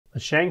A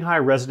Shanghai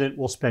resident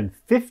will spend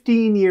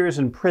 15 years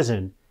in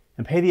prison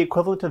and pay the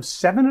equivalent of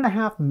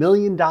 $7.5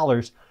 million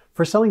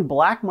for selling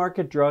black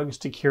market drugs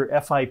to cure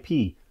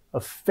FIP, a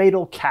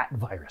fatal cat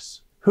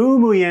virus. Hu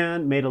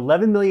Muyan made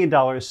 $11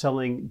 million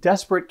selling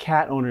desperate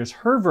cat owners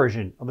her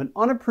version of an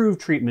unapproved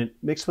treatment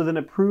mixed with an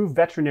approved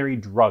veterinary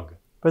drug.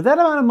 But that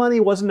amount of money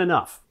wasn't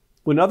enough.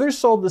 When others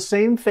sold the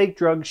same fake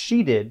drugs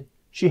she did,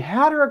 she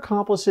had her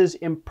accomplices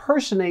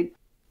impersonate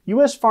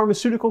U.S.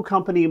 pharmaceutical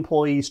company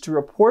employees to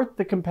report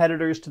the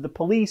competitors to the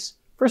police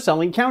for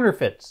selling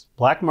counterfeits.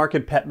 Black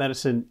market pet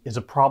medicine is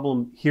a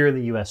problem here in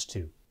the U.S.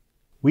 too.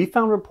 We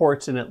found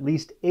reports in at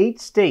least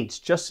 8 states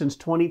just since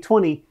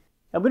 2020,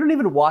 and we don't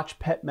even watch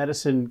pet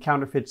medicine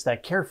counterfeits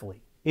that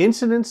carefully.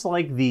 Incidents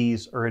like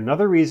these are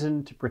another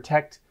reason to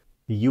protect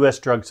the U.S.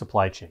 drug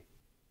supply chain.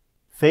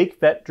 Fake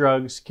vet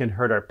drugs can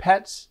hurt our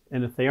pets,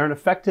 and if they aren't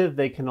effective,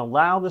 they can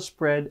allow the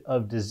spread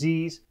of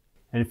disease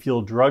and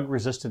fuel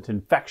drug-resistant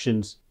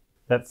infections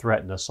that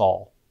threaten us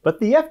all. But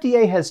the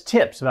FDA has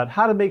tips about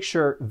how to make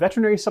sure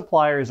veterinary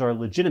suppliers are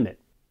legitimate.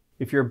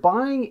 If you're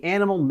buying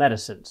animal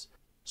medicines,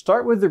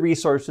 start with the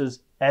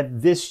resources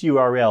at this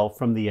URL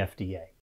from the FDA.